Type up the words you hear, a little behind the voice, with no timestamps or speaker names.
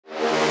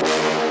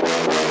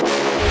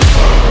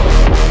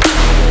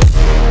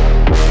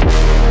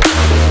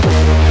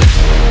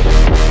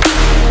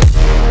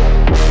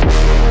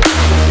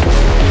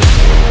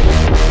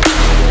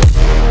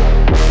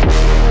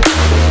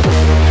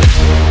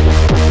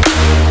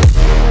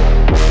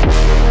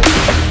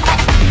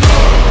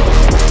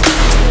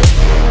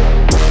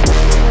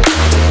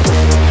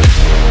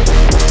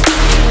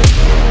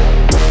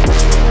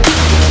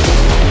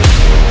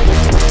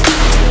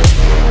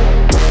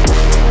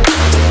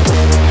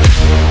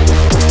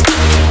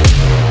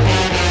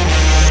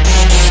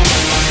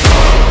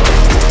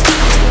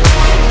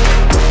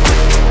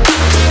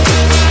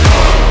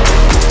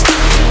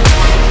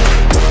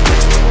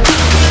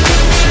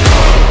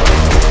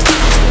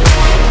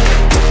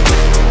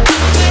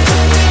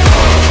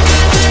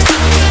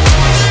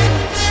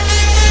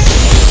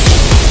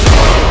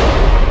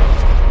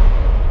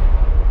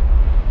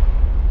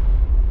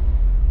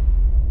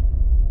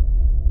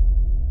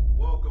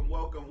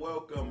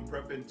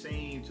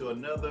to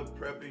another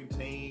prepping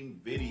team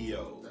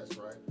video. That's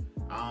right.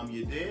 I'm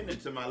Yadin, and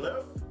to my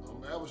left,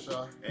 I'm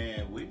Abishai.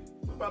 And we're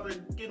about to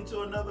get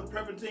into another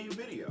prepping team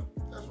video.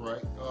 That's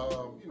right.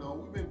 You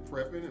know, we've been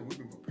prepping and we've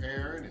been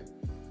preparing and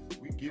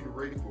we're getting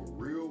ready for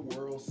real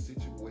world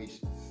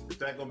situations. Is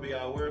that gonna be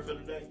our word for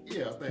today?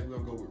 Yeah, I think we're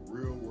gonna go with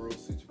real world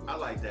situations. I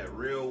like that,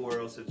 real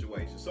world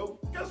situation. So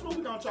guess what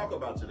we're gonna talk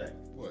about today?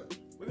 What?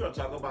 We're gonna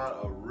talk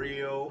about a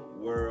real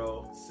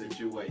world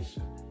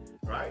situation,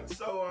 right?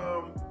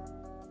 So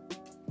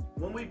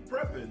when we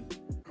prepping,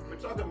 we're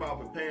talking about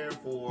preparing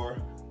for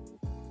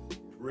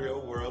real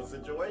world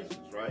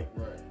situations, right?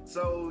 Right.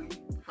 So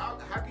how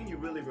can you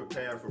really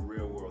prepare for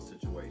real world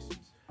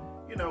situations?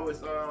 You know,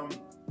 it's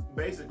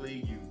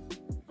basically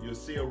you'll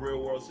see a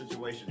real world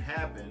situation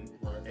happen,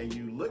 right, and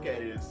you look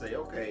at it and say,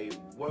 okay,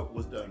 what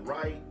was done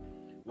right?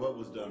 What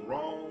was done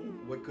wrong?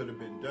 What could have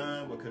been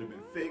done? What could have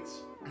been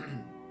fixed?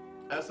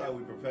 That's how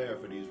we prepare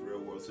for these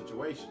real world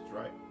situations,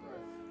 right?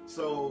 Right.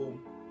 So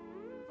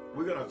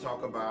we're gonna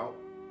talk about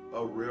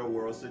a real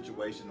world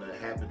situation that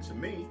happened to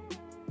me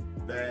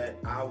that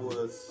I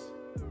was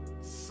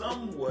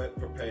somewhat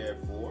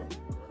prepared for,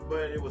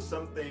 but it was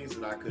some things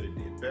that I could have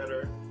did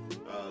better,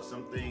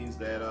 some things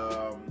that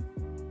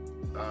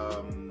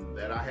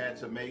that I had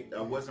to make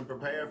I wasn't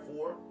prepared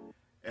for,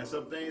 and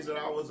some things that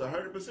I was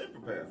 100%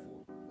 prepared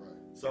for. Right.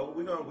 So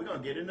we're gonna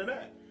get into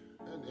that.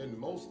 And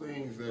most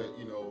things that,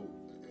 you know,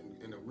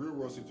 in a real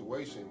world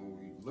situation, when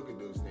we look at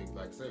those things,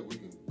 like I said, we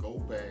can go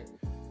back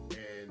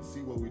and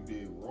see what we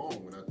did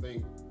wrong. And I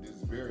think this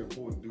is very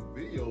important to do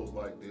videos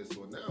like this.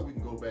 So now we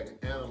can go back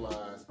and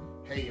analyze,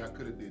 hey, I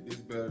could have did this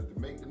better to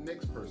make the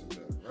next person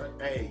better, right?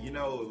 Hey, you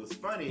know, what was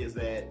funny is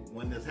that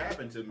when this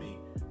happened to me,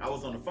 I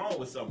was on the phone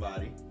with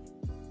somebody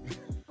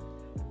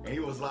and he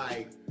was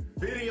like,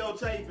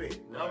 videotape it.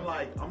 And I'm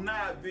like, I'm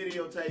not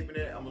videotaping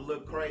it. I'm gonna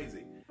look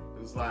crazy.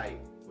 It was like,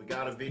 we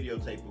gotta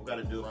videotape. We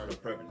gotta do it for the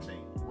prepping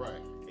team.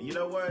 Right. And you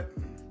know what?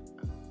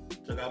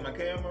 Took out my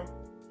camera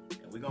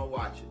and we're gonna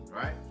watch it,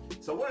 right?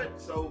 So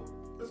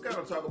let's kind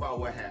of talk about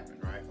what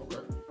happened, right?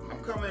 Okay.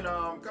 I'm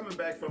coming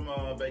back from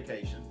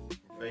vacation.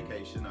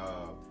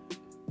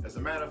 As a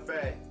matter of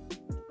fact,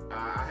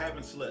 I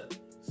haven't slept.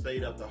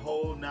 Stayed up the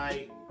whole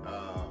night.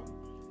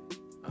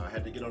 I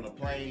had to get on a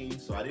plane,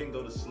 so I didn't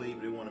go to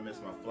sleep. Didn't want to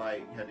miss my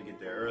flight. Had to get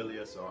there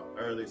early, so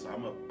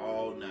I'm up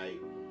all night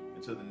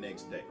until the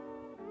next day.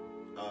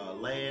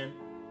 Land,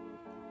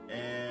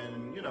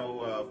 and you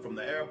know, from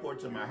the airport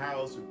to my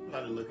house, we're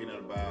probably looking at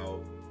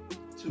about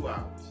 2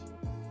 hours.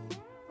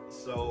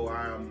 So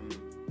I'm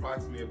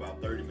approximately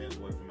about 30 minutes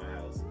away from my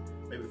house,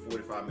 maybe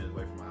 45 minutes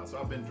away from my house. So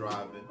I've been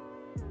driving,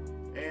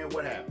 and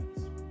what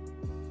happens?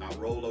 I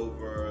roll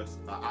over an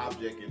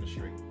object in the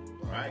street,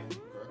 right? Okay.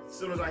 As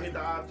soon as I hit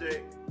the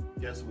object,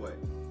 guess what?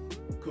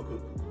 Cuckoo.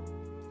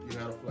 You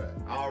had a flat.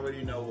 I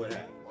already know what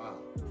happened. Wow.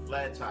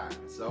 Flat tire.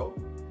 So,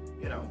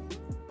 you know,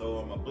 throw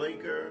on my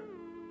blinker,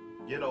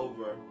 get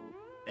over,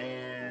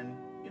 and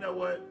you know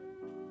what?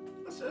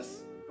 Let's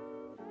see.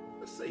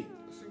 Let's see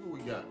what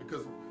we got.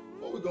 Because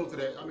before we go to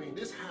that, I mean,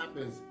 this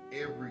happens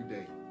every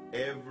day.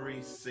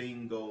 Every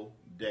single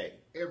day.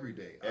 Every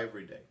day.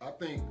 Every day. I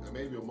think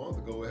maybe a month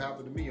ago it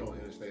happened to me on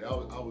the interstate. I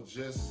was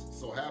just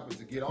so happened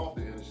to get off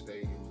the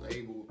interstate and was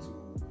able to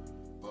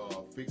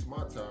fix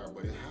my tire,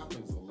 but it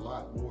happens a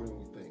lot more than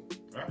we think.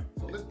 All right.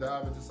 So let's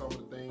dive into some of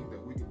the things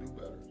that we can do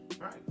better.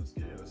 All right, let's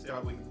get it. Let's see how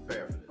we can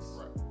prepare for this.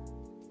 Right.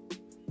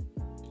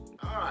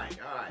 All right.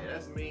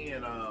 That's me,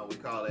 and we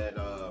call that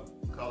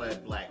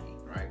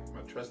Blackie, right?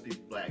 My trusty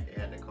Blackie.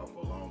 I had that car for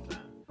a long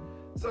time.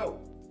 So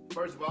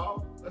first of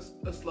all,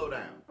 let's slow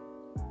down.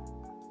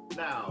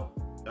 Now,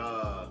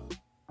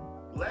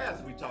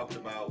 last we talked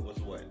about was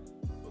what?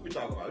 What we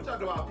talking about? We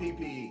talked about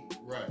PPE.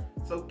 Right.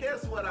 So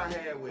guess what I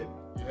had with me?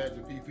 You had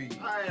your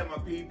PPE. I had my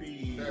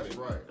PPE. That's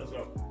right. That's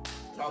what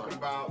I'm talking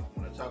about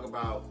when I talk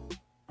about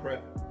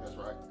prepping. That's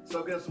right.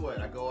 So guess what?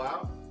 I go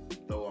out,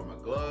 throw on my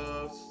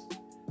gloves,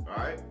 all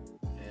right,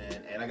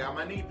 and I got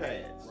my knee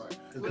pads. Right.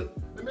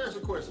 Let me ask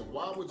you a question.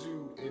 Why would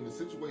you, in a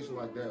situation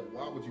like that,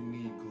 why would you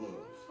need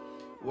gloves?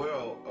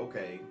 Well,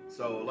 okay,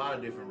 so a lot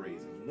of different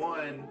reasons.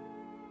 One,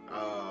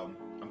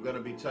 I'm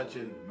gonna be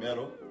touching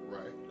metal.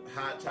 Right.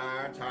 Hot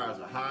tires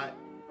are hot.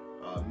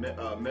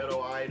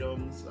 Metal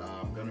items.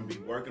 I'm gonna be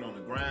working on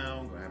the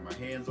ground. Gonna have my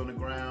hands on the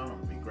ground. I'm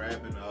gonna be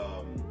grabbing,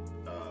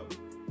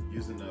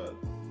 using the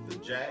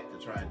jack to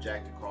try and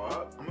jack the car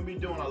up. I'm gonna be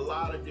doing a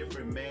lot of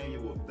different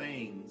manual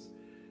things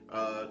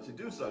to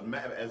do so.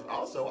 As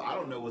also, I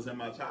don't know what's in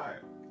my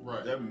tire.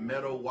 Right. There are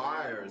metal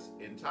wires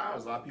in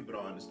tires. A lot of people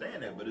don't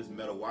understand that, but it's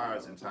metal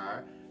wires in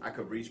tire. I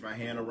could reach my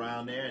hand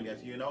around there, and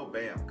that's, you know,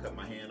 bam, cut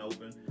my hand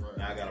open. Right.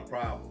 Now I got a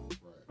problem.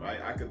 Right.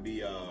 I could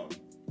be if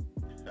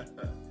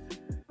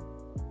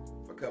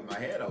I cut my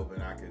head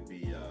open, I could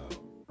be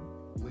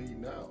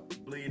bleeding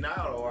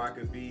out, or I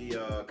could be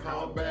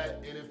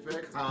combat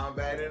ineffective.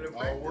 Combat ineffective.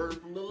 Our word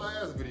from the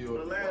last video.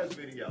 The last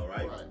video,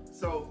 right? Right.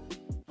 So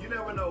you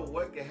never know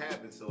what can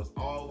happen. So it's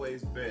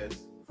always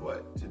best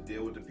to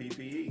deal with the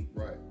PPE.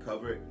 Right.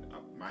 Cover it.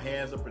 My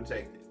hands are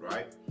protected.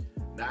 Right.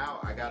 Now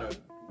I gotta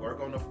work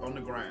on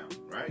the ground,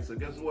 right? So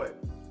guess what?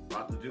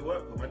 About to do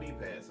what? Put my knee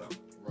pads on.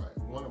 Right.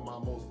 One of my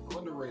most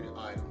underrated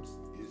items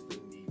is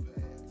the knee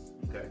pads.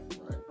 Okay.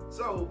 Right.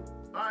 So,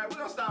 all right, we're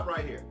gonna stop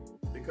right here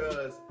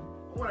because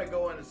I want to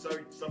go into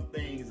some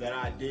things that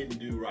I didn't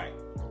do right.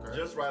 Okay.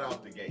 Just right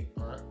off the gate.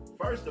 All right.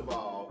 First of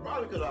all,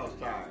 probably because I was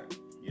tired.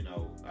 You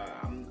know,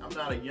 I'm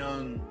not a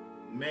young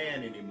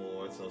man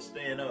anymore, so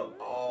staying up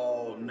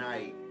all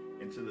night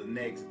into the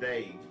next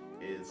day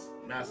is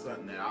not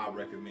something that I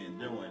recommend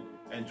doing.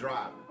 And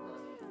driving,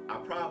 I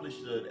probably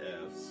should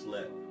have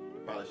slept.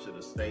 Probably should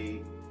have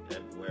stayed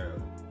at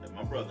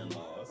my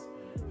brother-in-law's.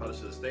 Probably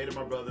should have stayed at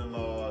my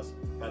brother-in-law's.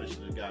 Probably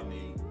should have got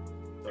me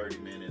 30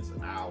 minutes,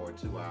 an hour,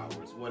 2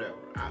 hours, whatever.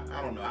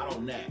 I don't know. I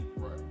don't nap.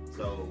 Right.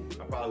 So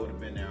I probably would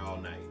have been there all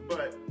night.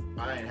 But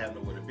I didn't have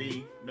nowhere to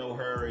be, no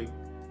hurry.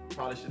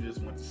 Probably should have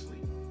just went to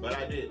sleep. But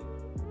I didn't,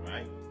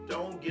 right?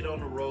 Don't get on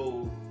the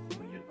road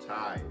when you're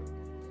tired,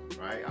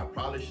 right? I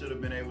probably should have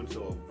been able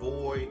to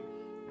avoid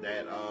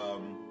that,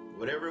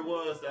 whatever it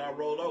was that I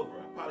rolled over.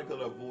 I probably could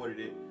have avoided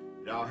it.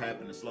 It all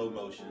happened in slow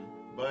motion.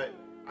 But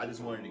I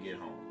just wanted to get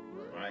home,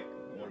 right?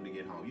 I wanted to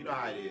get home. You know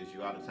how it is.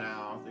 You're out of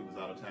town. I think I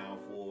was out of town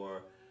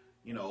for,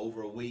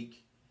 over a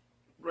week.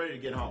 Ready to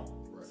get home.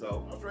 Right.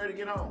 So I was ready to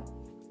get home,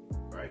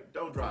 right?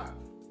 Don't drive.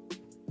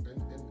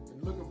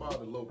 And looking by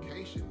the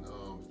location,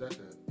 is that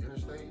the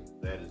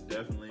interstate? That is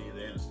definitely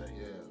the interstate.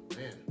 Yeah,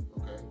 man.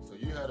 Okay. So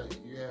you had a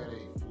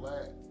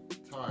flat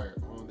tire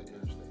on the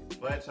interstate.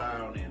 Flat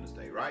tire on the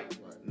interstate, right?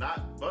 Right.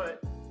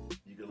 But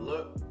you can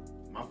look,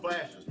 my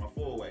flashers, my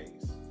four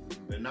ways,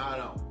 they're not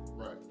on.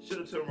 Right. Should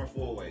have turned my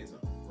four ways on.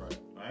 Right.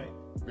 Right?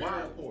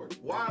 Very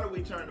important. Why do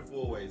we turn the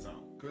four ways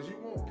on? Because you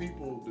want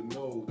people to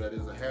know that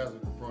there's a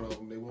hazard in front of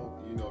them. They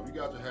won't, if you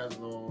got your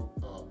hazard on,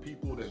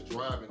 people that's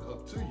driving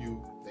up to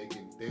you,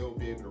 they'll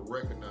be able to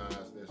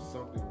recognize there's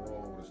something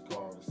wrong with this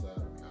car on the side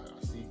of me.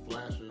 I see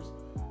flashers,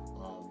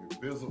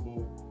 you're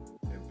visible,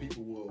 and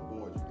people will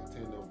avoid you. They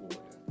tend to avoid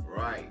that.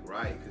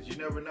 Right. Because you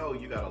never know.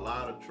 You got a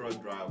lot of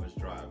truck drivers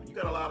driving. You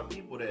got a lot of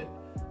people that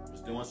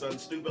was doing something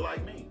stupid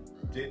like me,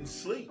 didn't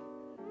sleep,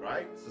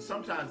 right? So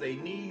sometimes they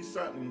need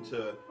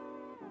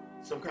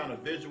some kind of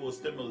visual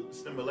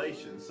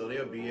stimulation, so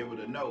they'll be able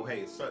to know,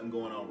 hey, something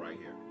going on right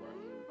here.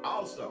 Right.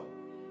 Also,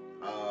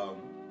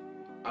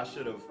 I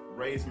should have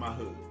raised my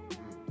hood,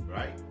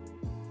 right?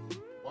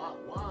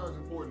 Why is it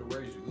important to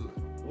raise your hood?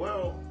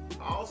 Well,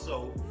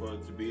 also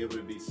to be able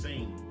to be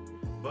seen,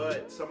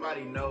 but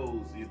somebody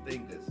knows you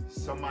think there's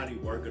somebody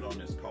working on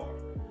this car,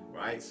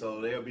 right?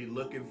 So they'll be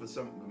looking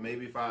for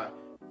maybe if I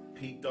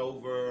peeked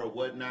over or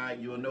whatnot,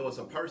 you'll know it's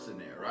a person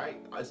there, right?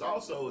 It's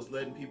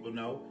letting people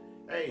know,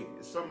 hey,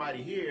 there's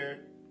somebody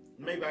here,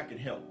 maybe I can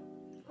help,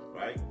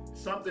 right?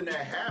 Something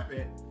that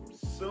happened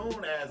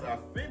soon as I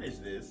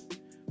finished this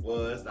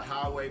was the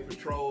highway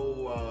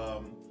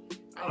patrol,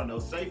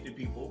 safety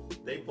people.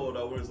 They pulled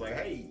over, it's like,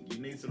 hey, you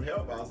need some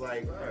help? I was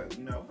like,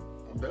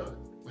 I'm done.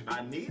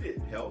 I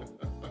needed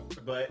help,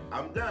 but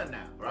I'm done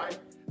now, right?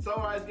 So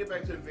let's get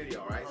back to the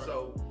video, right?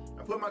 So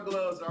I put my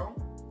gloves on,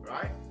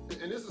 right?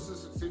 And this is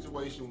a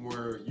situation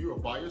where you are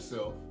by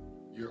yourself.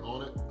 You're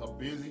on a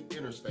busy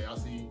interstate. I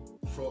see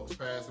trucks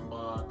passing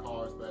by,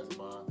 cars passing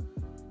by.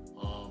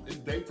 It's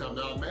daytime.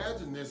 Now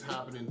imagine this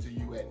happening to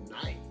you at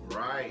night.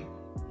 Right.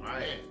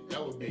 Man,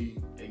 that would be...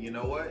 And you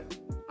know what?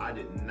 I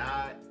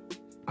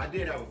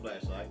did have a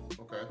flashlight.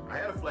 Okay. I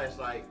had a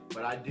flashlight,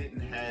 but I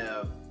didn't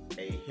have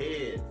a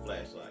head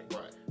flashlight.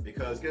 Right.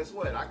 Because guess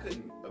what? I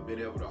couldn't have been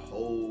able to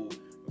hold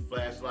a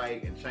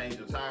flashlight and change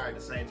the tire at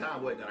the same time.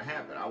 It wasn't gonna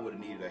happen. I would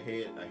have needed a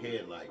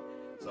headlight.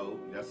 So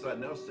that's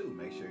something else too.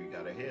 Make sure you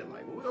got a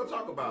headlight. But we're gonna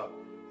talk about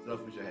stuff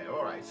we should have.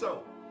 All right,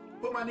 so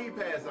put my knee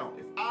pads on.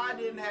 If I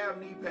didn't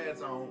have knee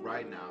pads on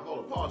right now, hold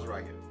on, pause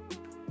right here.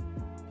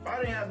 If I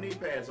didn't have knee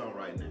pads on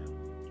right now,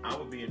 I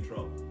would be in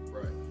trouble.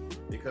 Right.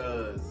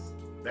 Because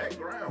that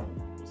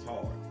ground was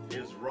hard.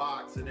 There's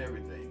rocks and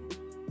everything.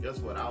 Guess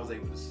what? I was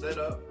able to set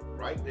up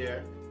right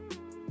there,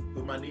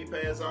 put my knee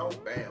pads on,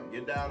 bam,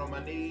 get down on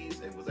my knees,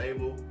 and was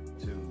able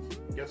to,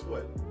 guess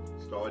what?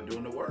 Start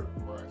doing the work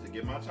to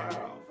get my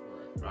tire off.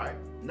 Right?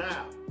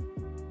 Now,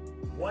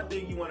 one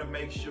thing you want to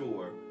make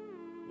sure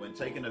when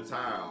taking a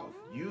tire off,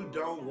 you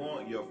don't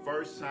want your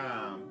first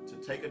time to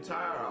take a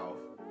tire off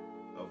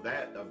of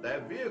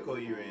that vehicle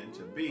you're in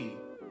to be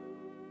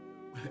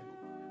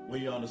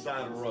when you're on the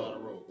side of the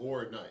road.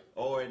 Or at night.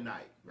 Or at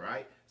night,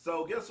 right?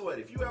 So guess what?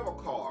 If you have a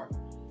car,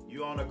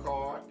 you own a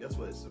car, guess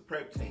what? It's a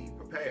prep team.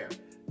 Prepare.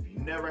 If you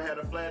never had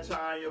a flat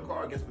tire in your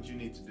car, guess what you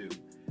need to do?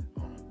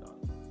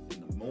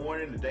 In the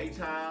morning, the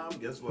daytime,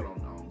 guess what?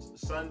 On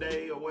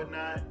Sunday or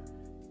whatnot,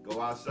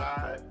 go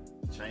outside,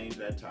 change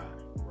that tire.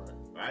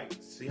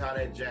 Right? See how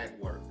that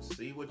jack works.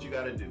 See what you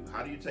got to do.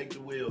 How do you take the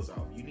wheels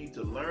off? You need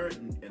to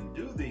learn and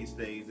do these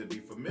things and be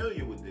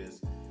familiar with this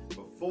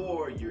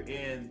before you're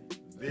in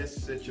this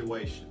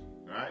situation.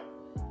 Right?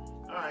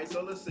 All right,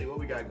 so let's see what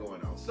we got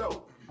going on.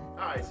 So, all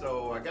right,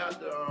 so I got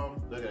the,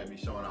 look at me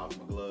showing off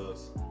my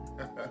gloves.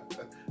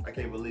 I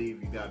can't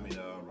believe you got me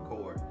to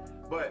record.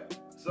 But,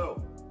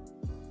 so,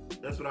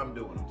 that's what I'm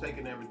doing. I'm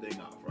taking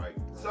everything off, right?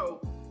 So,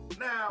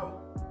 Now,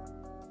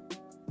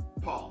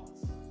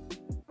 pause.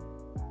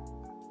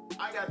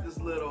 I got this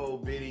little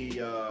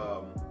bitty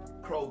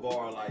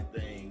crowbar-like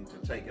thing to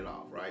take it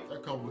off, right?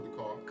 That comes with the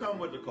car. Come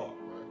with the car.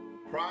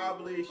 Right.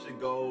 Probably should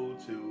go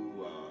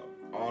to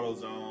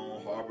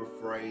AutoZone, Harbor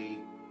Freight,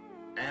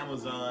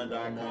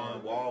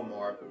 Amazon.com,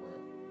 Walmart.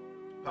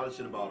 Probably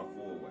should have bought a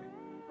four-way,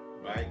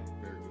 right?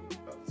 Very good.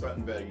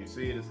 Something better. You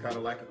see it, it's kind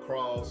of like a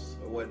cross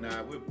or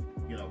whatnot. We,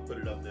 put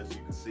it up there so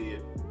you can see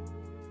it.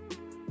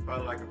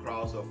 Probably like a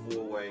cross or a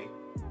four-way,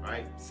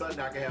 right?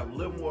 Something I can have a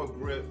little more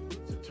grip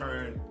to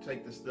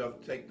take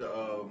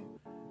the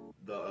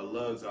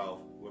lugs off.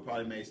 Would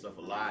probably make stuff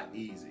a lot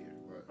easier,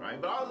 right?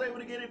 But I was able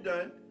to get it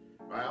done,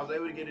 right? I was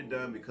able to get it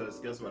done because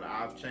guess what?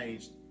 I've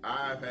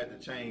had to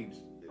change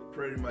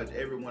pretty much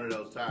every one of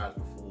those tires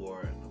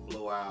before, a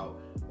blowout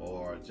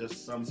or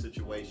just some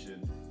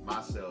situation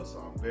myself. So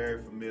I'm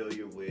very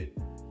familiar with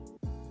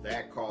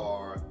that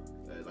car,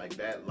 like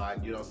that. Like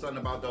something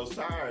about those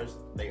tires.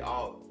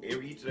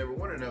 Each and every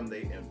one of them,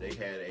 they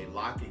had a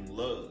locking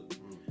lug,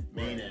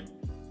 meaning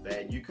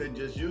that you couldn't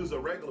just use a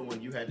regular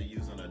one. You had to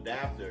use an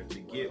adapter to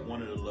get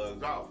one of the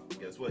lugs off.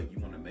 Guess what? You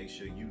want to make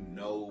sure you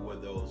know where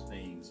those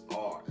things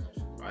are,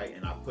 right?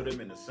 And I put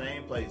them in the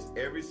same place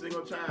every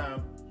single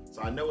time,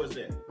 so I know it's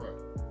there,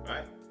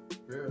 right?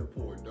 Very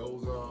important.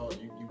 Those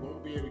you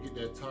won't be able to get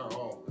that tire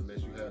off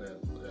unless you have that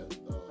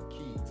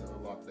key to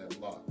unlock that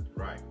lock.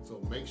 Right. So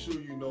make sure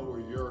you know where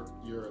your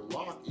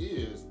lock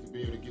is to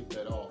be able to get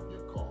that off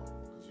your car,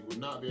 because you will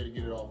not be able to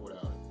get it off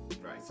without it.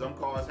 Right. Some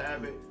cars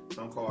have it,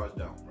 some cars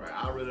don't. Right.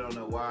 I really don't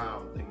know why. I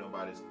don't think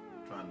nobody's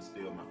trying to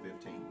steal my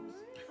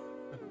 15s.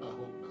 I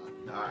hope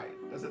not. All right.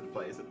 Let's hit the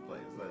play. Let's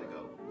let it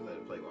go. Let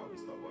it play while we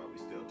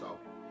still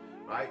talking.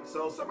 Right.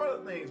 So some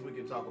other things we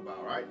can talk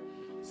about. Right.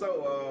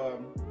 So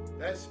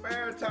that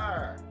spare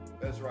tire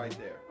that's right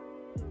there.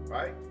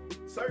 Right.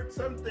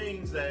 Some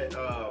things that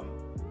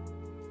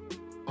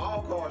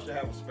all cars should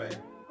have a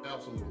spare.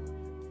 Absolutely.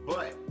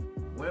 But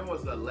when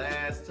was the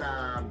last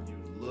time you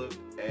looked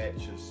at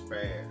your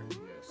spare?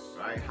 Yes.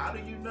 Right? How do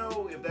you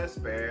know if that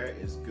spare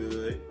is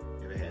good,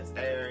 if it has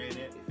air in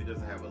it, if it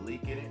doesn't have a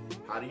leak in it?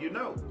 How do you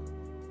know?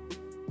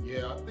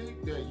 Yeah, I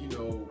think that,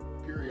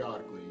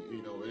 periodically,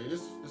 and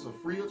it's a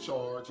free of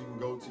charge. You can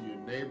go to your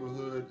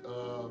neighborhood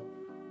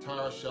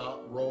tire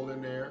shop, roll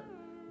in there,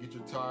 get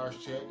your tires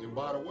checked. And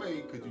by the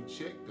way, could you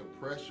check the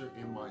pressure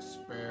in my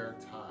spare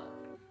tire?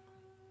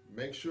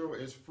 Make sure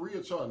it's free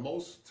of charge.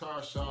 Most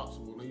tire shops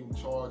will even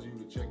charge you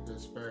to check that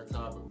spare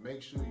tire, but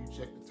make sure you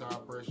check the tire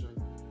pressure,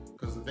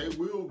 because they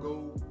will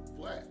go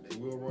flat. They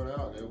will run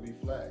out. They'll be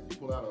flat. You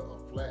pull out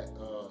a flat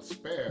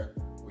spare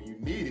when you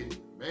need it,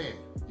 man,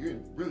 you're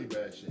in really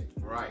bad shape.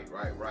 Right.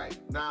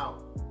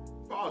 Now,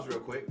 pause real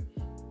quick.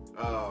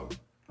 Now,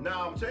 I'm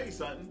going to tell you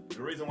something.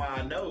 The reason why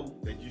I know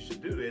that you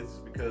should do this is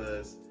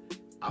because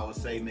I would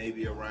say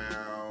maybe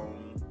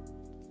around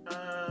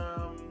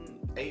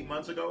 8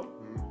 months ago,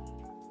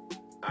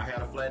 I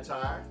had a flat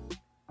tire,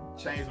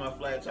 changed my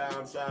flat tire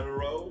on the side of the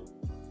road,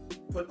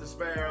 put the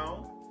spare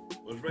on,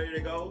 was ready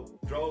to go,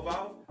 drove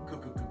off,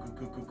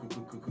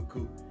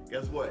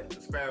 Guess what?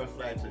 The spare was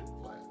flat too.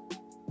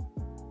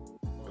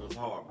 It was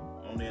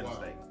horrible on the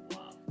interstate.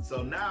 Wow.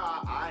 So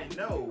now I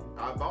know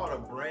I bought a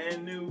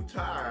brand new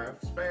tire,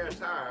 spare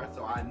tire,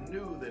 so I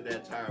knew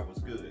that tire was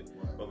good.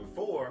 Right. But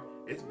before,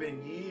 it's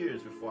been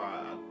years before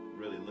I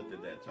really looked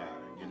at that tire,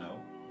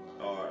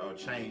 or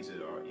changed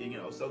it, or,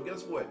 so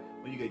guess what?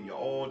 When you get your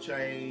oil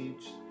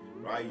changed,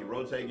 right, you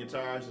rotate your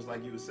tires, just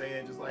like you were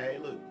saying, just like, hey,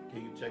 look,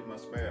 can you check my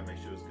spare, make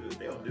sure it's good?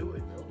 They'll do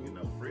it,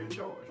 free of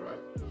charge, right?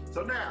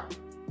 So now,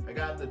 I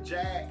got the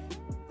jack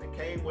that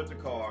came with the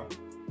car,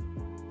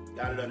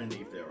 got it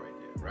underneath there right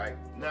there, right?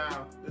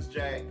 Now, this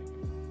jack,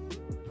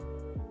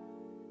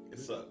 it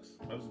sucks.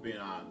 I'm just being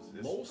honest.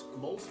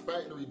 Most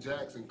factory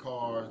jacks in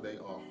cars, they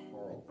are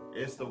horrible.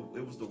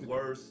 It was the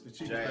worst the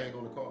cheapest jack thing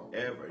on the car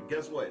ever. And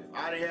guess what? If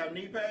I didn't have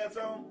knee pads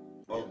on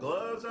or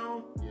gloves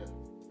on,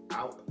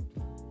 I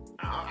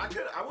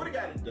would have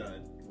got it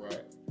done.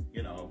 Right.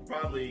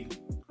 Probably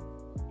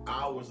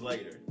hours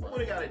later. I would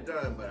have got it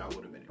done, but I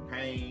would have been in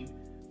pain.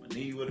 My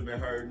knee would have been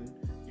hurting.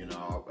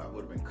 I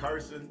would have been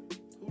cursing.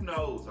 Who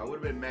knows? I would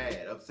have been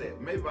mad,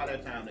 upset. Maybe by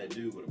that time that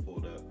dude would have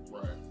pulled up.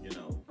 Right.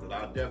 Because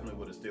I definitely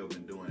would have still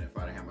been doing it if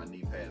I didn't have my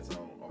knee pads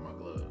on or my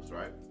gloves,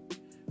 right?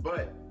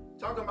 But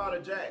talking about a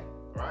jack,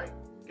 right?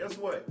 Guess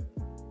what?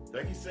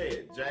 Like you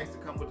said, jacks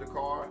that come with the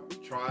car,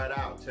 try it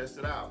out, test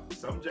it out.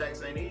 Some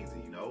jacks ain't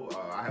easy,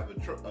 I have a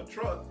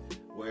truck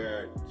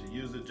where to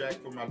use a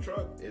jack for my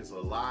truck is a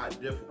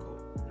lot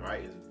difficult,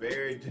 right? It's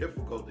very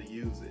difficult to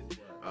use it.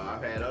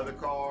 I've had other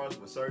cars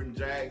with certain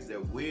jacks,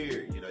 they're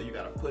weird. You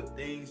got to put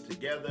things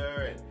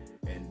together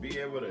and be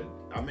able to,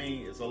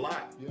 it's a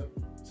lot. Yeah.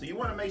 So you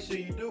want to make sure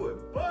you do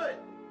it.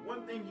 But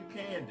one thing you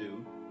can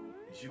do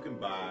is you can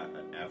buy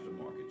an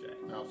aftermarket jack.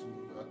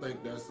 Absolutely. I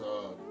think that's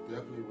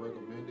definitely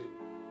recommended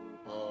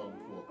for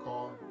a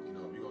car.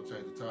 If you're going to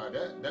change the tire,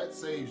 that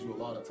saves you a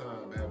lot of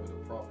time having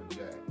a proper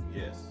jack.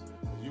 Yes.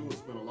 You will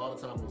spend a lot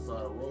of time on the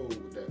side of the road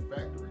with that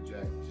factory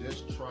jack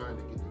just trying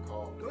to get the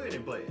car. Go ahead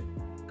and play it.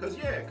 Cause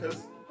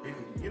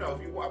if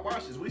you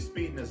watch this, we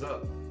speeding this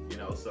up,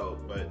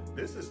 but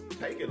this is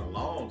taking a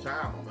long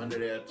time. I'm under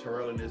there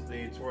twirling this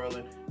thing,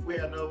 twirling. If we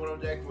had another one on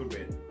deck, we'd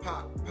been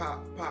pop,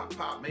 pop, pop,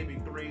 pop, maybe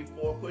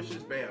 3-4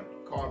 pushes, bam,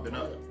 car been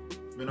up,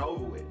 been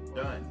over with,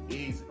 done,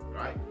 easy,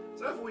 right?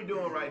 So that's what we're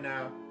doing right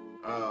now.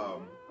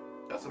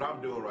 That's what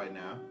I'm doing right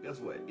now.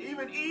 Guess what?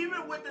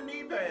 Even with the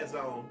knee pads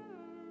on,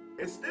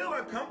 it's still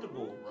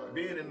uncomfortable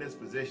being in this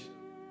position.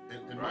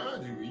 And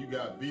mind you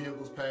got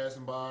vehicles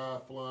passing by,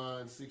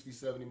 flying 60,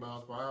 70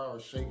 miles per hour,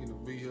 shaking the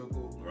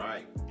vehicle.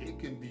 Right. It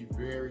can be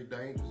very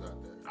dangerous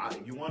out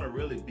there. You want to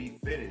really be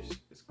finished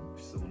as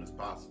soon as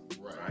possible.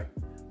 Right.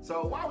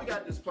 So while we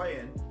got this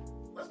playing,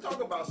 let's talk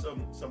about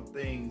some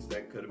things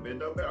that could have been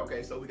done better.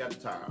 Okay, so we got the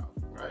tire off,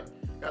 right?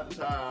 Got the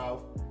tire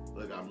off.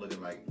 Look, I'm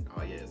looking like,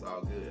 oh yeah, it's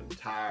all good. I'm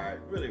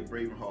tired, really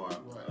breathing hard.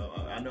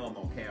 I know I'm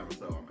on camera,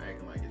 so I'm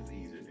acting like it's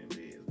easier than it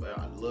is. But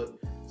I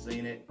look,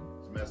 seen it,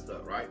 it's messed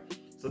up, right?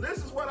 So this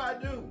is what I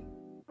do.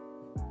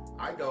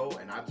 I go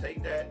and I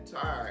take that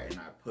tire and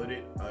I put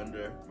it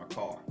under my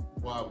car.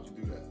 Why would you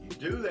do that? You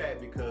do that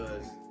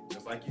because,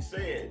 just like you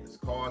said, this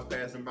car's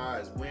passing by,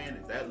 it's wind,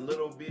 it's that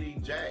little bitty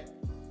jack,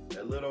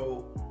 that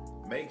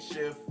little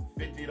makeshift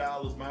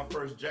 $50, my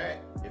first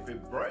jack. If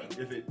it breaks,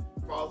 if it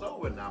falls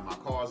over, now my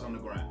car's on the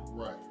ground.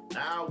 Right.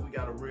 Now we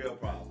got a real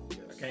problem.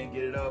 Yes. I can't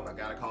get it up, I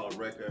gotta call a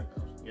wrecker,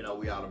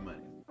 we out of money.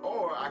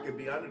 Or I could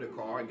be under the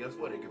car and guess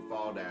what? It can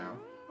fall down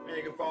and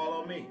it can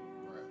fall on me.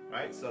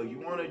 Right, so you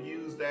want to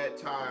use that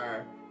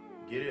tire,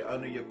 get it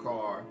under your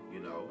car,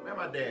 Man,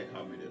 my dad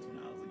taught me this when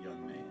I was a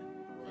young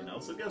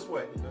man, So guess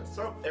what?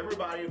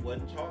 Everybody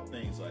wasn't taught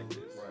things like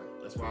this. Right.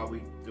 That's why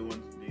we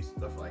doing these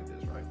stuff like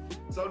this, right?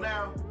 So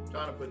now,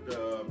 trying to put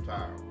the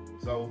tire on.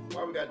 So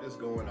while we got this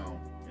going on,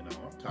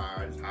 I'm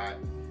tired, it's hot,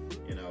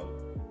 And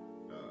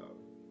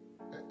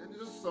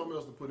just something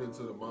else to put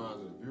into the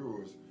minds of the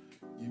viewers,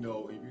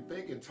 if you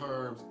think in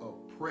terms of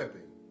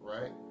prepping,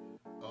 right?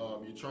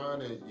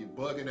 You're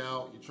bugging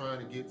out, you're trying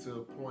to get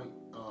to point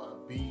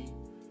B,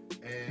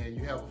 and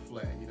you have a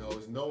flat.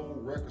 There's no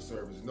record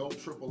service, no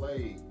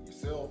AAA, your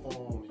cell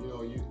phone.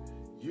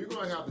 You're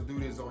gonna have to do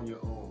this on your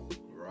own.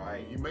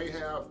 Right. You may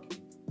have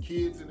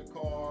kids in the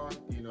car.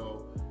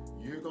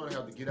 You're gonna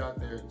have to get out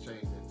there and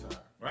change that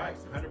tire. Right,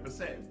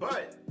 100%.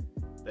 But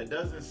that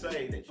doesn't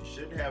say that you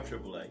shouldn't have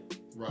AAA.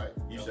 Right.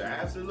 You should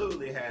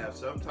absolutely have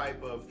some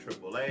type of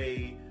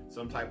AAA,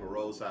 some type of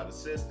roadside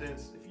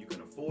assistance. If you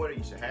can afford it,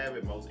 you should have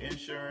it. Most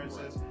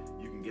insurances,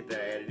 you can get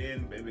that added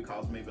in. Maybe it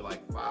costs maybe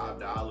like $5,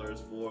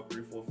 $3,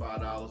 $4,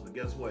 $5. But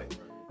guess what?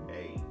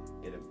 Hey,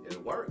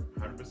 it'll work.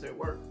 100%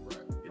 work.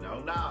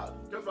 Right. Now,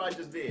 just what I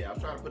just did. I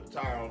was trying to put the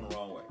tire on the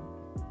wrong way.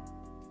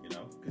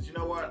 Because you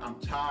know what? I'm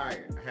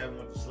tired. I haven't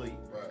went to sleep.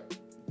 Right.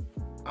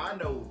 I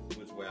know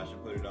which way I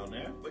should put it on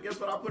there. But guess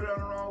what? I put it on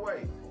the wrong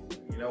way.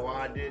 You know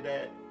why I did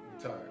that?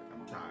 Tired.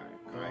 I'm tired.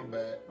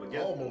 Combat. But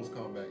almost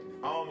combat.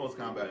 Almost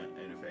combat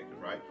ineffective,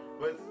 right?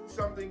 But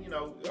something,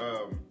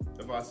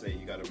 if I say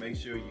you got to make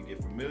sure you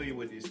get familiar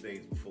with these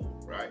things before,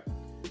 right?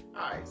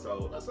 All right,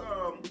 so let's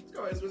go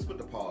ahead. Let's put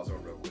the pause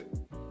on real quick.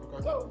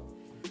 Okay. So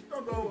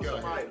we're gonna go over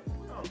some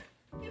items.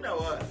 You know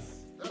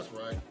us. That's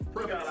right.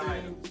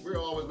 We're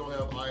always gonna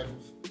have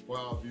items for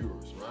our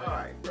viewers, right? All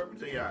right, prepping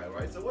to your item,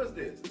 right? So what's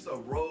this? It's a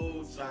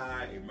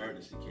roadside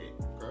emergency kit.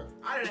 Okay.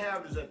 I didn't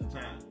have this at the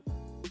time.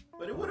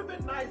 But it would have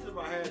been nice if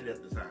I had it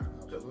at the time.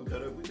 Because we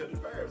could have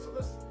compared. So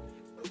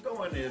let's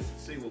go in this and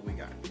see what we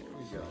got here.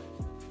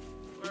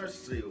 Let's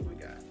see what we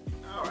got.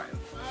 All right.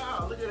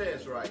 Wow, look at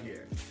this right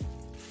here.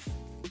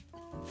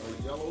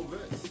 A yellow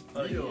vest.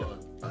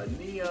 A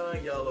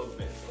neon yellow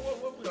vest.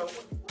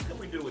 What can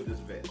we do with this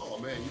vest? Oh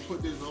man, you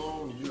put this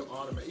on, you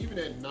automatic. Even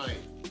at night,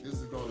 this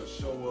is gonna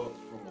show up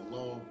from a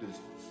long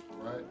distance,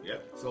 right?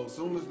 Yep. So as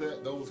soon as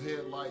those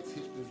headlights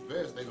hit this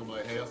vest, they're gonna be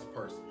like, hey, that's a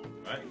person.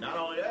 Right. Not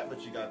only that,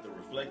 but you got the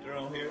reflector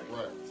on here.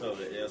 Right. So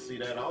that they'll see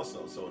that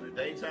also. So in the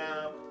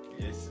daytime,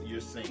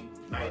 you're seen.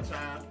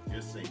 Nighttime,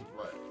 you're seen.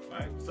 Right.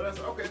 Right. So that's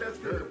okay. That's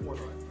very good.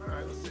 important. All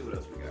right. Let's see what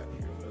else we got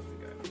here.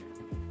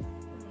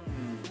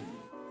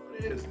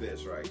 What is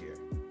this right here?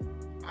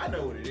 I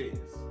know what it is.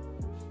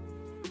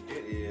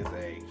 It is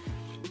a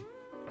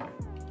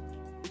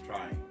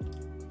triangle.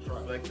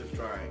 Reflective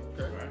triangle.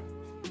 Okay.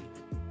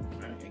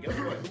 Right. And guess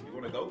what? You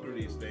want to go through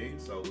these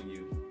things so when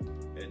you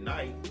at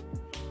night,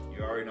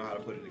 you already know how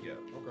to put it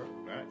together. Okay.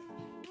 Right.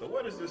 So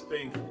what is this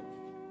thing for?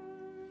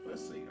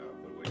 Let's see. I'll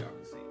put it where y'all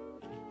can see.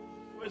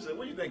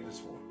 What do you think this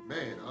is for?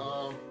 Man,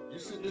 you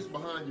see this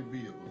behind your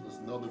vehicle. It's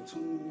another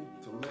tool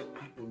to let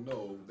people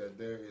know that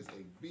there is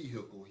a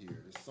vehicle here.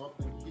 There's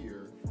something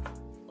here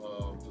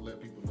to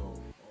let people know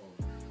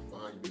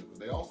behind your vehicle.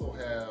 They also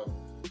have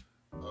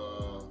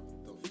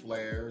the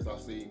flares. I've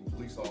seen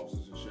police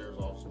officers and sheriff's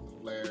officers with the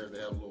flares.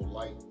 They have little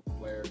light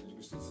flares that you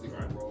can see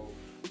on the road.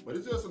 But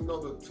it's just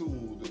another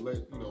tool to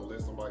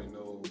let somebody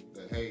know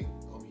that, hey,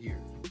 I'm here.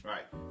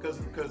 Right.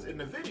 Because in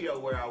the video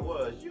where I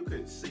was, you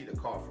could see the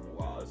car from a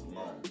while. It's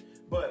long.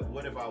 But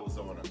what if I was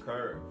on a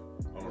curve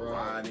on a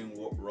riding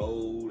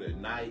road at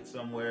night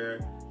somewhere.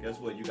 Guess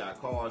what? You got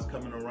cars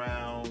coming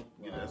around.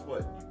 You know, that's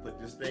what you put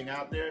this thing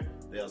out there.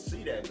 They'll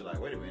see that and be like,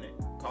 wait a minute,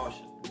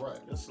 caution. Right.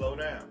 Just slow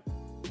down.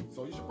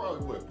 So you should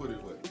probably put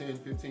it 10,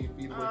 15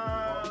 feet away from the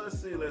car? Let's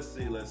see.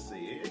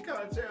 It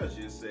kind of tells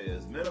you. It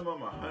says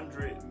minimum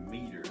 100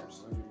 meters,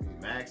 100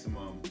 meters.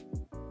 maximum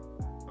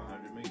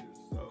 100 meters.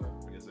 So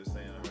I guess they're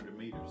saying 100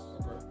 meters.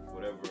 Okay.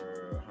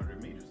 Whatever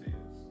 100 meters is.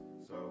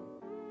 So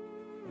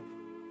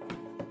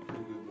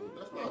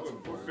that's not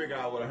too we'll far. figure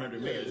out what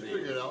 100 meters is.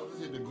 Figure it out.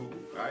 Just hit the Google.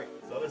 All right.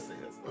 So let's see.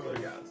 Let's see.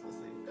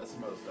 Got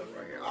some other stuff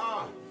right here.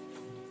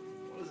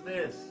 What is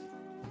this?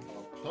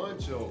 A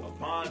poncho. A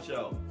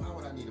poncho. Why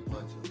would I need a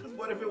poncho? Because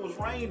what if it was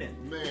raining?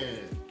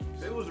 Man.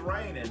 If it was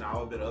raining, I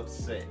would have been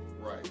upset.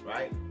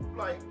 Right?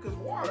 Like, because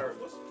water,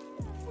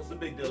 what's the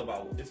big deal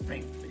about it's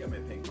pink? They got me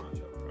a pink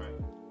poncho, right?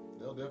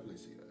 They'll definitely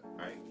see that.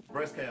 Right?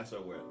 Breast cancer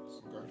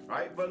awareness. Okay.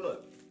 Right? But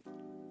look,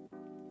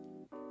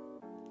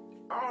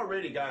 I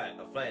already got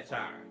a flat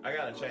tire. I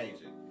gotta change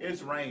it.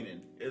 It's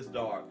raining. It's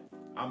dark.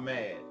 I'm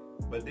mad.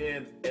 But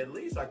then at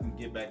least I can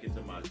get back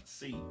into my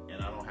seat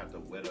and I don't have to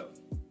wet up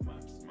my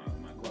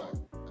car.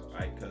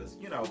 Right? Because,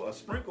 you know, a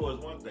sprinkle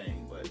is one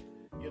thing, but,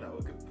 you know,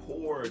 it could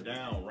pour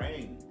down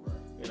rain. Right.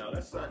 You know,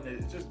 that's something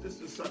this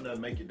is something that'll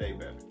make your day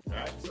better. All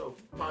right? So,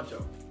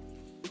 poncho.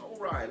 All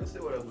right, let's see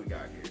what else we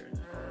got here.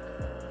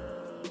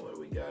 What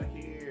do we got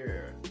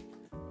here?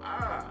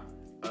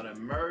 An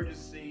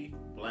emergency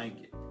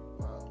blanket.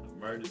 Wow.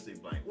 Emergency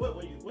blanket.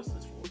 What's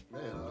this for?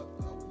 Man,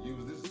 I would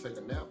use this to take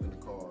a nap in the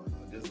car.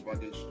 I guess if I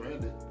get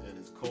stranded and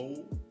it's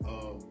cold,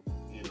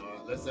 you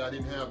know, let's say I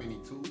didn't have any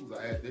tools,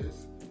 I had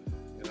this,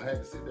 and I had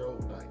to sit there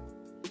overnight.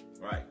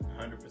 Right,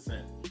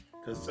 100%.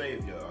 Because say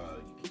if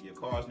your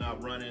car's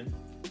not running,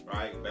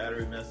 right,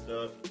 battery messed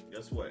up,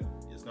 guess what?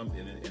 It's gonna be,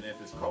 and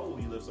if it's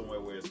cold, you live somewhere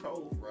where it's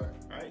cold.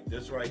 Right.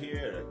 This right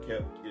here,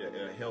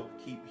 it'll help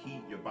keep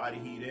your body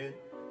heat in,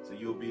 so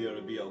you'll be able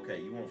to be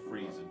okay. You won't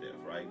freeze to death.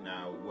 Right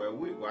now,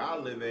 where I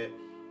live at,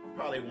 you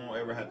probably won't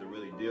ever have to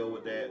really deal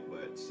with that,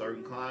 but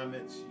certain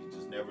climates, you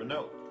just never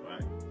know.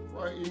 Right.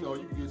 Right. You know,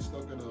 you can get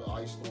stuck in an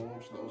ice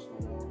storm,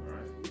 snowstorm.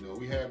 Right. You know,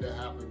 we had that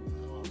happen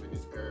in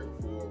this area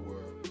before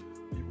where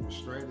people were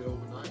stranded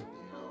overnight.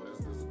 You know,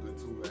 that's a good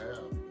tool to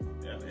have.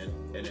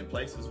 Yeah, and in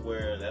places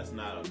where that's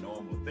not a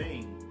normal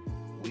thing,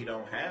 we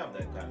don't have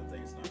that kind of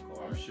thing in our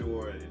car. I'm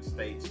sure in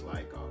states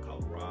like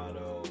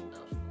Colorado,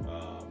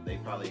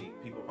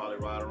 people probably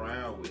ride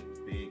around with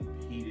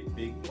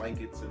big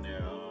blankets in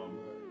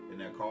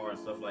their car and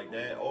stuff like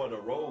that. Or the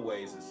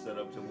roadways is set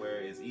up to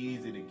where it's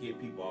easy to get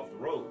people off the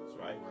roads,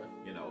 right?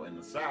 You know, in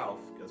the South,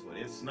 guess what?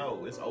 It's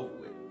snow. It's over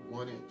with.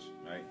 1 inch.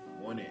 Right,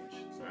 1 inch.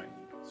 Right,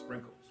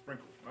 sprinkle.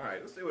 All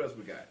right, let's see what else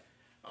we got.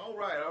 All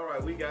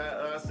right. We got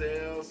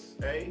ourselves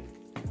a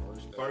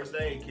first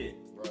aid kit.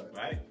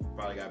 Right.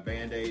 Probably got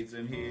Band-Aids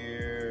in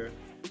here.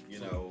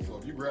 So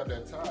if you grab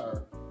that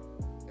tire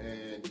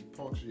and you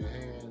puncture your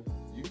hand,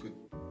 you could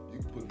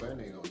put a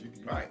Band-Aid on. You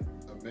can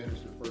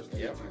manage your first aid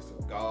to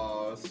yourself.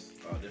 Gauze,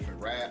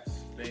 different wraps,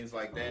 things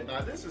like that.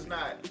 Now this is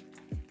not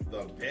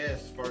the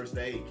best first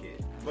aid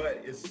kit,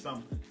 but it's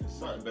something. It's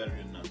something better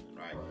than nothing,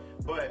 right?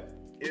 But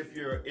if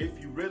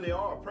you really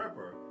are a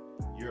prepper,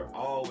 you're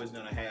always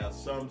gonna have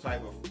some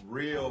type of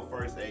real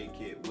first aid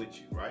kit with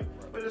you, right?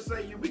 But let's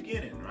say you're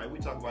beginning, right? We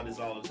talk about this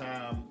all the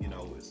time. You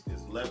know, it's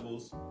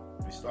levels.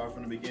 We start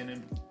from the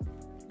beginning.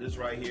 This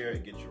right here,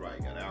 it gets you right.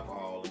 Got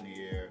alcohol in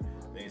here,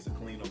 things to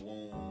clean a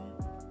wound,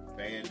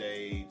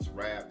 Band-Aids,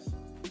 wraps.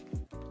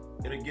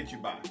 It'll get you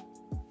by,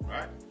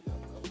 right?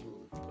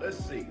 Let's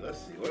see.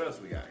 What else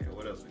we got here?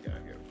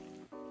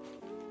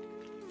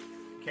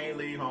 Can't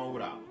leave home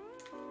without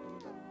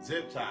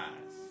zip ties.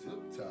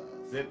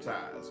 Zip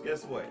ties.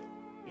 Guess what?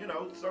 You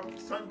know,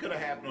 something could have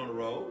happened on the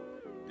road,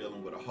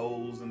 dealing with a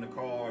hose in the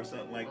car or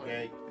something like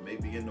that. It may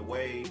be in the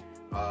way.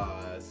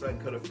 Something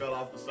could have fell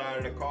off the side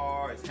of the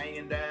car. It's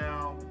hanging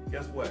down.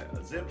 Guess what?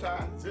 A zip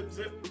tie. Zip.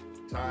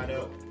 Tie it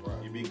up.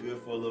 You'll be good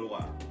for a little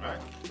while. All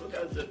right. So we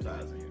got zip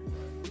ties in here.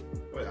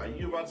 Wait, are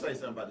you about to say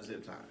something about the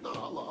zip tie? No,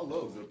 I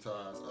love zip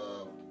ties.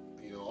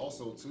 You know,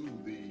 also too,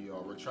 the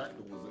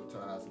retractable zip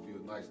ties would be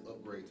a nice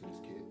upgrade to this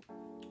kit.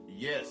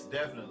 Yes,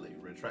 definitely.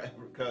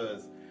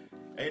 Because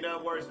ain't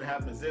nothing worse than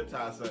having a zip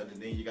tie something and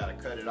then you got to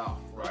cut it off,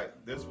 right?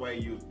 This way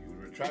you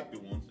retract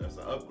it once. That's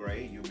an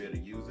upgrade. You'll be able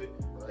to use it.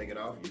 Take it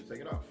off. You take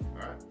it off.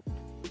 All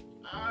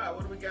right.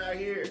 What do we got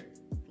here?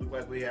 Look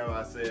like we have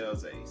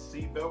ourselves a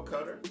seatbelt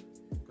cutter.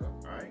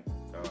 All right.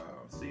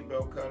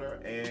 Seatbelt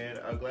cutter and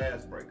a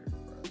glass breaker.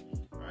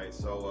 All right.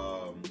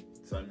 So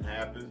something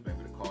happens.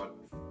 Maybe the car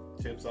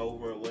tips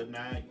over or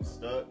whatnot. You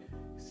stuck.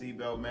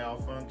 Seatbelt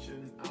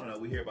malfunction. I don't know.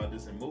 We hear about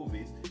this in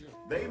movies.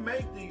 They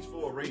make these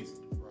for a reason.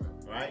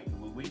 Right?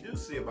 We do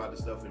see about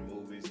the stuff in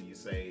movies and you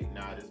say,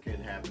 nah, this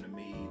couldn't happen to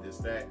me, this,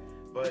 that.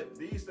 But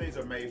these things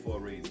are made for a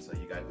reason. So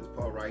you got this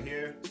part right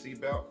here,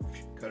 seatbelt,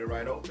 cut it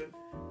right open.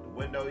 The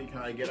window, you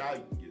kind of get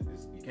out.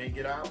 You can't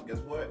get out. Guess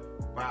what?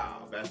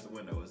 Wow, that's the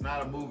window. It's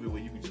not a movie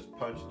where you can just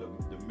punch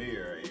the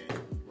mirror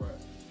and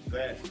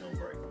glass is gonna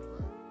break.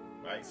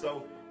 Right?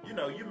 So you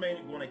know, you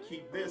may want to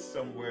keep this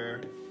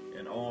somewhere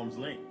in arm's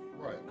length.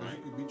 Right, because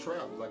you could be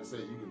trapped. Like I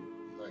said, you can,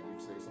 like you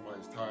say,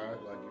 somebody's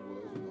tired, like you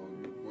was, you know,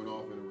 you went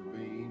off in a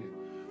ravine,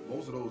 and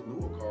most of those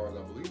newer cars,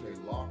 I believe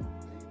they'll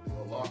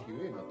lock you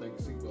in. I think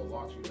the seatbelt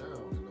locks you down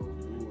in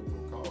those newer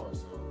cars.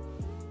 So,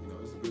 you know,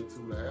 it's a good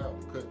tool to have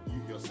to cut you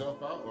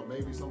yourself out or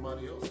maybe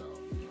somebody else out.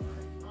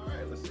 All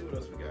right, let's see what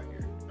else we got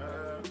here.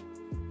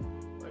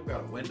 We've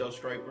got a window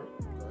scraper.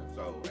 Okay.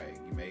 So, hey,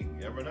 you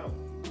never know.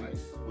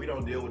 Nice. We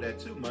don't deal with that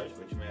too much,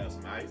 but you may have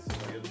some ice.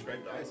 So you'll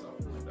scrape the ice off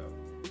the window.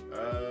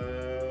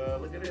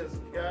 Look at this.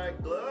 We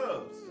got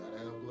gloves.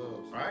 Gotta have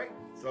gloves. All right?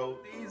 So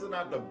these are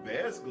not the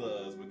best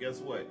gloves, but guess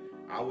what?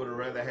 I would have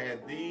rather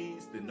had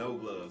these than no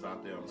gloves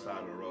out there on the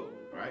side of the road.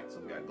 All right? So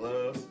we got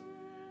gloves.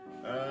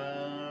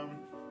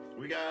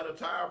 We got a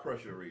tire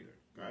pressure reader.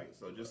 All right?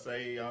 So just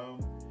say, you know,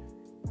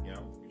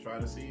 you're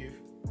trying to see if,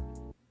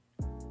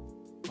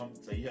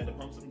 say you had to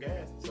pump some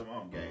gas,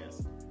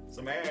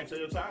 some air into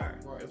the tire.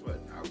 Right. Guess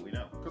what? How we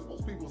know? Because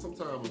most people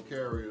sometimes will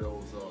carry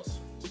those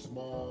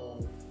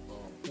small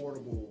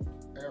portable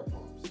air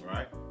pumps.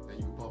 Right. And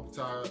you can pump the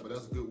tire, but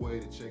that's a good way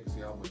to check and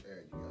see how much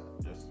air you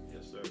got.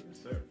 Yes,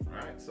 sir. All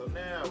right. So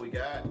now we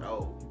got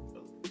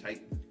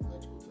tape.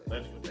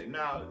 Electrical tape.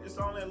 Now it's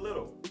only a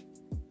little,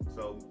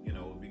 so you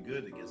know it'd be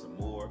good to get some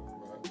more.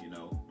 Right. You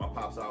know, my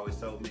pops always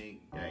told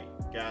me, hey,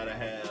 gotta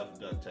have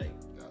duct tape.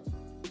 Gotcha.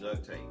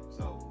 Duct tape.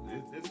 So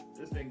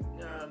this thing,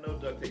 no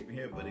duct tape in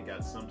here, but it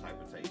got some type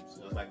of tape.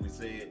 So it's like we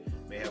said,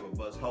 may have a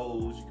bus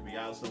hose. You could be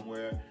out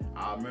somewhere.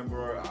 I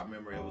remember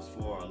it was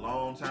for a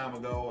long time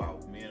ago.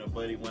 Me and a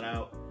buddy went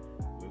out.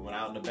 We went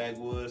out in the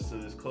backwoods to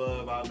this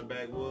club out in the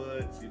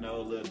backwoods. You know,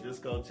 a little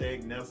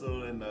discotheque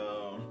nestled in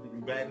the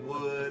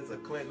backwoods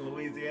of Clinton,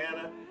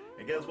 Louisiana.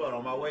 And guess what?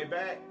 On my way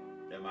back,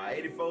 in my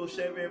 '84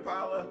 Chevy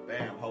Impala,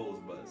 bam, hose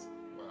bust.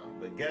 Wow.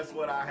 But guess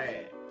what I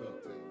had?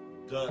 Duct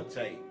tape. Duct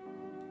tape.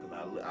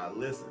 I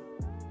listened.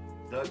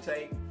 Duct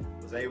tape,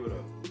 was able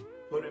to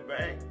put it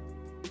back.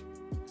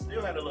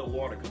 Still had a little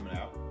water coming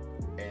out.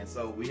 And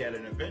so we had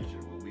an adventure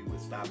where we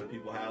would stop at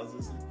people's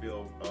houses and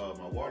fill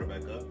my water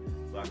back up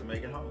so I could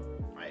make it home.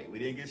 Hey, we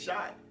didn't get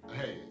shot.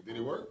 Hey, did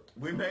it work?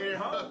 We made it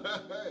home.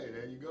 Hey,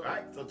 there you go. All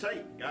right, so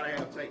tape. Gotta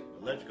have tape.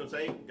 Electrical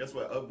tape. Guess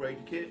what? Upgrade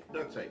your kit.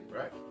 Duct tape,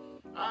 right?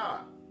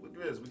 Look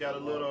at this. We got a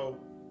little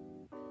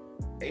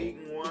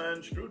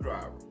 8-in-1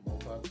 screwdriver.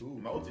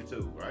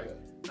 Multi-tool, right? Yeah.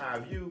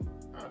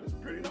 Now, this is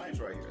pretty nice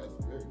right here.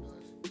 That's very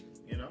nice.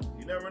 You know,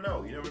 you never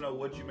know. You never know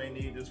what you may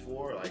need this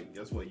for. Like,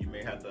 guess what? You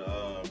may have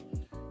to,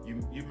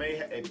 you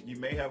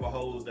may have a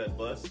hose that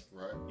busts.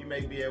 Right. You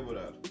may be able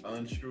to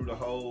unscrew the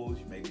hose.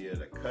 You may be able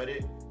to cut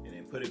it and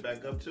then put it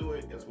back up to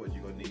it. Guess what?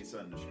 You're gonna need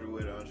something to screw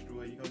it,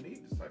 unscrew it. You're gonna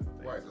need this type of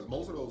thing. Right. Because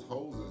most of those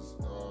hoses,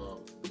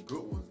 the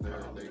good ones, they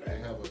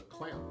have a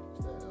clamp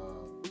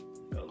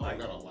that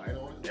got a light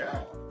on it.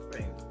 Yeah.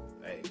 Things.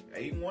 Hey,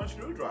 8-in-1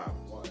 screwdriver.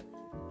 Right.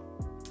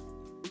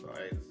 So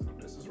hey,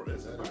 this is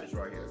nice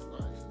right here. That's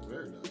nice. It's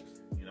very nice.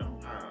 You know,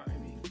 I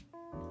mean,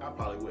 I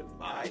probably wouldn't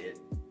buy it.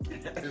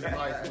 It's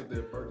nice with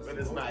the purchase. But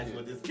it's nice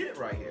with this kit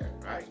right here,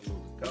 right?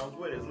 Absolutely. Comes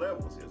with its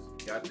levels.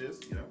 It's got this,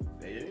 you know,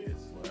 there it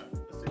is. Right.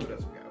 Let's see what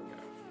else we got.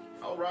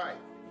 All right,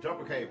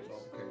 jumper cables.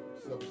 Okay,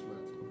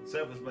 self-explanatory.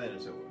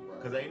 Self-explanatory.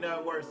 Because ain't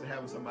nothing worse than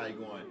having somebody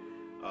going,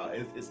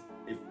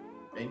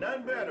 ain't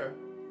nothing better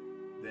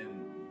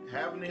than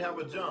having to have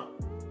a jump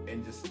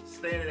and just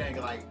standing there and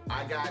go like,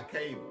 I got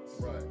cables.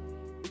 Right.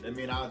 I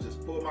mean, I'll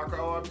just pull my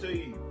car up to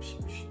you,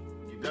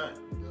 you're done.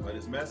 Yeah. But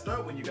it's messed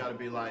up when you got to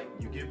be like,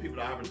 you give people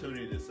the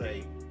opportunity to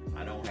say,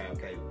 I don't have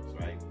cables,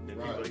 right?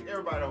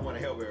 Everybody don't want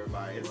to help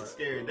everybody. It's a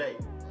scary day.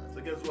 So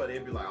guess what?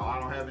 They'd be like, oh, I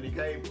don't have any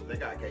cables. They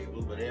got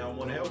cables, but they don't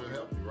want to help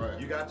you. Right.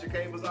 You got your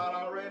cables out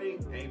already?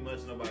 Ain't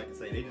much nobody can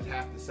say. They just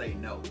have to say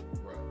no.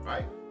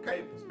 Right?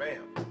 Cables,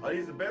 bam. Are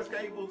these the best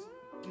cables?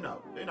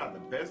 No, they're not the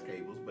best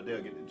cables, but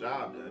they'll get the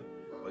job done.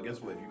 But guess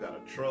what? If you got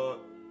a truck,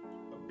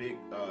 a big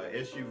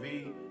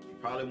SUV, you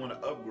probably want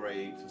to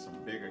upgrade to some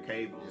bigger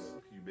cables.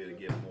 You better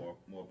get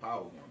more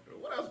power going through.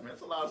 What else, man?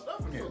 It's a lot of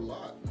stuff in here. It's a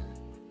lot,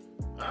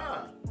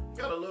 man.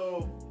 Got a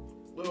little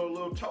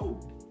toe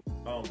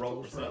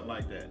rope or something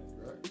like that.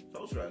 Right.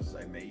 Toe straps.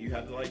 Say, man, you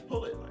have to like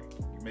pull it. Like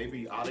you may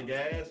be out of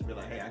gas. Be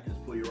like, hey, I can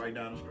just pull you right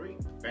down the street.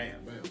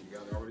 Bam. Bam. You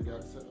already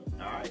got it set up.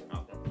 All right.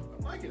 I'm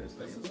liking this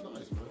thing. This is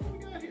nice, man. What we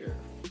got here?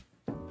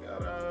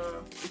 Got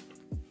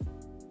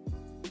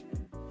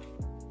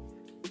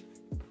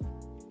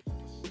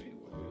let's see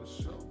what is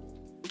shovel.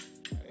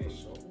 Hey,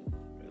 shovel.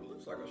 It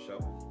looks like a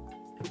shovel.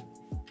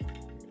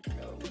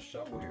 Got a little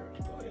shovel here.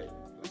 Go ahead.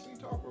 Let's see.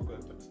 Talk real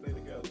good. Put this thing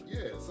together.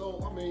 Yeah. So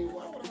I mean,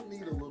 why would I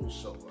need a little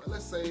shovel?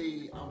 Let's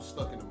say I'm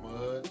stuck in the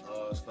mud,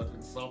 stuck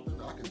in something.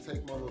 I can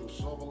take my little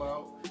shovel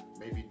out,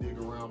 maybe dig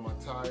around my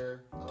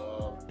tire,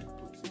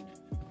 put some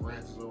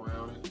branches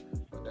around it.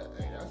 But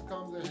that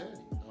comes in handy.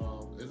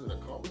 Is it a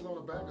compass on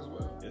the back as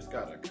well? It's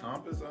got a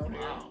compass on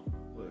here. Wow.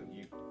 Look,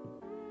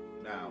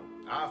 now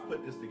I've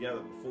put this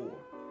together before.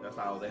 That's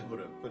how I was able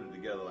to put it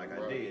together like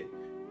I did.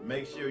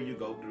 Make sure you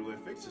go through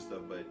and fix your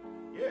stuff. But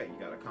yeah, you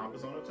got a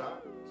compass on the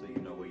top, so you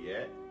know where you're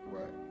at.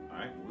 Right. All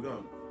right,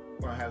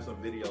 We're gonna have some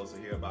videos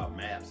to hear about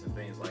maps and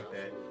things like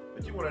that.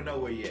 But you want to know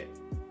where you're at,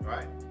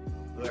 right?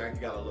 Look like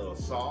you got a little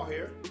saw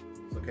here,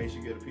 so in case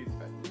you get a piece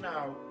of it.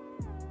 Now,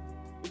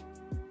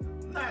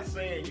 I'm not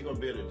saying you're gonna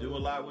be able to do a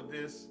lot with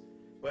this,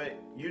 but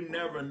you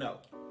never know.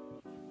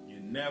 You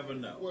never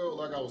know. Well,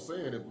 like I was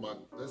saying, if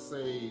let's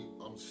say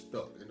I'm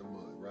stuck in the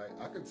mud, right?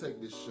 I can take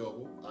this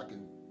shovel, I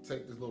can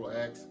take this little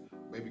axe,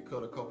 maybe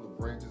cut a couple of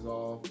branches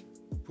off,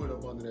 put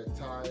up under that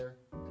tire,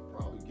 and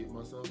probably get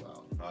myself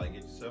out. Probably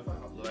get yourself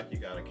out. Look like you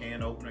got a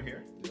can opener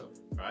here. Yep.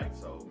 Right?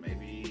 So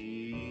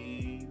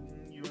maybe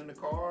you in the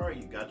car,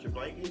 you got your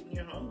blanket, and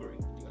you're hungry.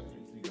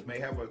 You may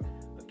have a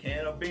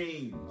can of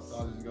beans. I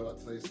thought you was going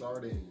to say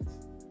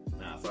sardines.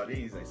 Nah,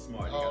 sardines ain't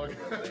smart. You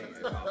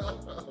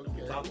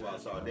Okay. Talk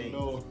about sardines.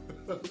 No.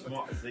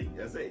 Smart. See,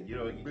 that's it. You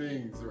know,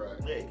 beans, right?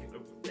 Yeah,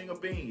 a thing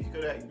of beans.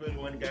 You really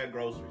went and got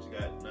groceries. You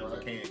got nothing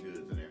but canned goods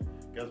in there.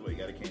 Guess what? You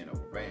got a can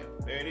opener. Bam.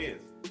 There it is.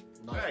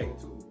 Nice little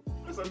tool.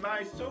 It's a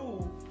nice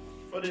tool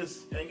for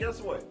this. And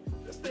guess what?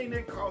 This thing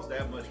didn't cost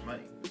that much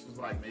money. This was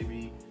like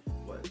maybe,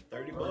 what,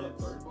 30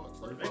 bucks? 30 bucks,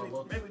 35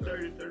 bucks. Maybe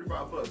 30,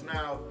 35 bucks.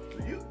 Now,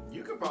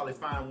 you could probably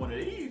find one of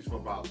these for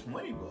about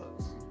 20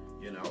 bucks,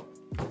 you know?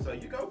 So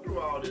you go through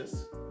all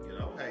this, you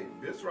know, hey,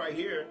 this right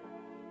here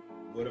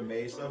would have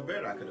made stuff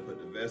better. I could have put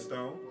the vest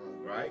on,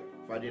 right?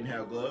 If I didn't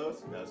have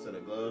gloves, got a set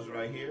of gloves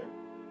right here,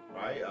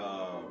 right?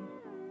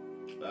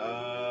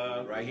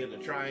 Right here, the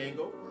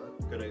triangle.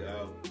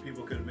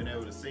 People could have been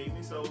able to see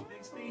me. So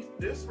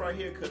this right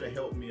here could have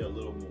helped me a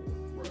little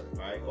more,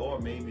 right? Or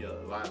made me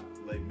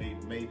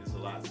made this a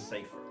lot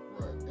safer.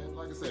 Right. And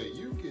like I said,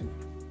 you can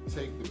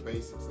take the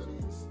basics of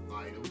these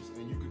items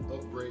and you can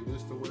upgrade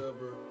this to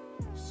whatever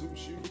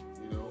suits you.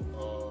 You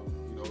know,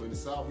 in the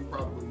South we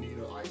probably would need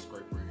an ice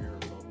scraper here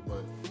or something,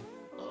 but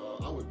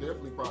I would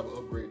definitely probably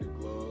upgrade the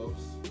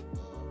gloves,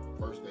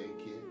 first aid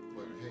kit.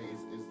 But hey,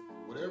 it's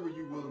whatever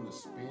you're willing to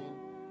spend.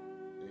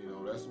 You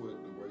know, that's the way to go.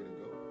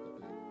 I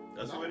think.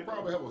 That's the way to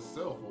probably have a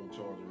cell phone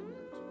charger in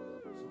there as well, or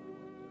something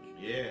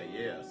like that.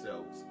 Yeah.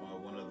 So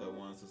one of the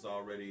ones that's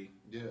already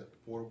the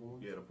portable.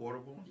 Yeah, the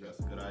portable. Yeah. That's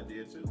a good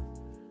idea too.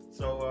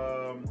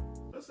 So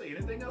let's see.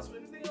 Anything else?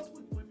 Anything else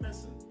we're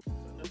missing?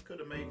 That could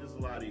have made this a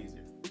lot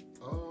easier.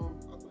 I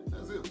think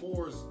that's it.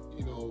 For us,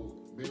 you know,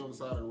 being on the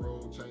side of the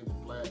road, changing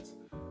flats.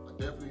 I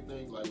definitely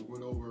think, like we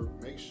went over,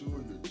 make sure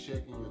you're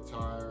checking your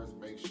tires.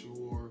 Make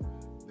sure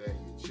that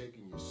you're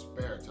checking your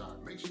spare tire.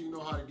 Make sure you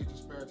know how to get your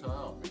spare tire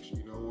out. Make sure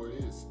you know where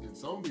it is. In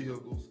some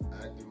vehicles,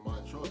 in my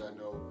truck, I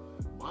know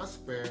my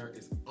spare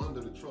is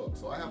under the truck,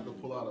 so I have to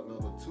pull out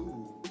another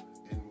tool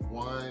and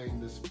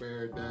wind the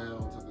spare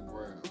down to the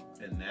ground.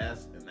 And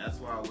that's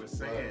why we're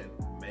saying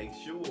make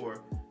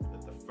sure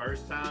that the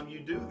first time you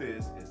do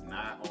this is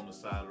not on the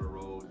side of the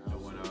road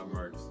during an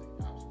emergency.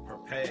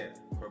 Prepare.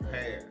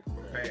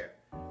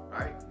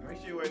 Right? Make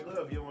sure you wear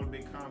gloves. You don't want to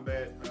be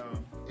combat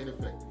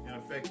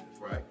ineffective,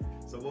 right?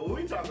 So what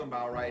we're talking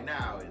about right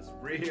now is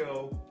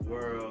real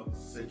world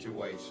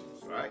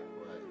situations, right?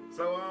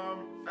 So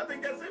I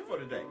think that's it for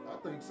today. I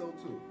think so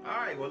too. All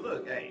right, well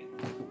look, hey,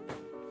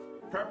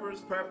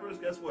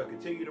 preppers, guess what?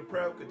 Continue to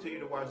prep, continue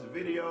to watch the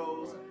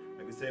videos.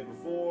 Like I said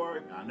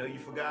before, I know you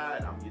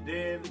forgot, I'm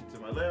Yadin, to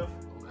my left.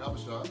 I'm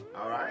Abishai.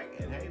 All right,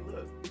 and hey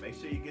look, make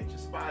sure you get your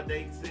spy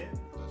dates in.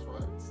 That's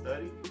right.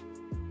 Study,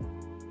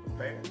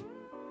 prepare,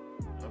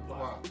 and apply.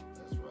 Wow.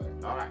 That's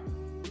right. All right.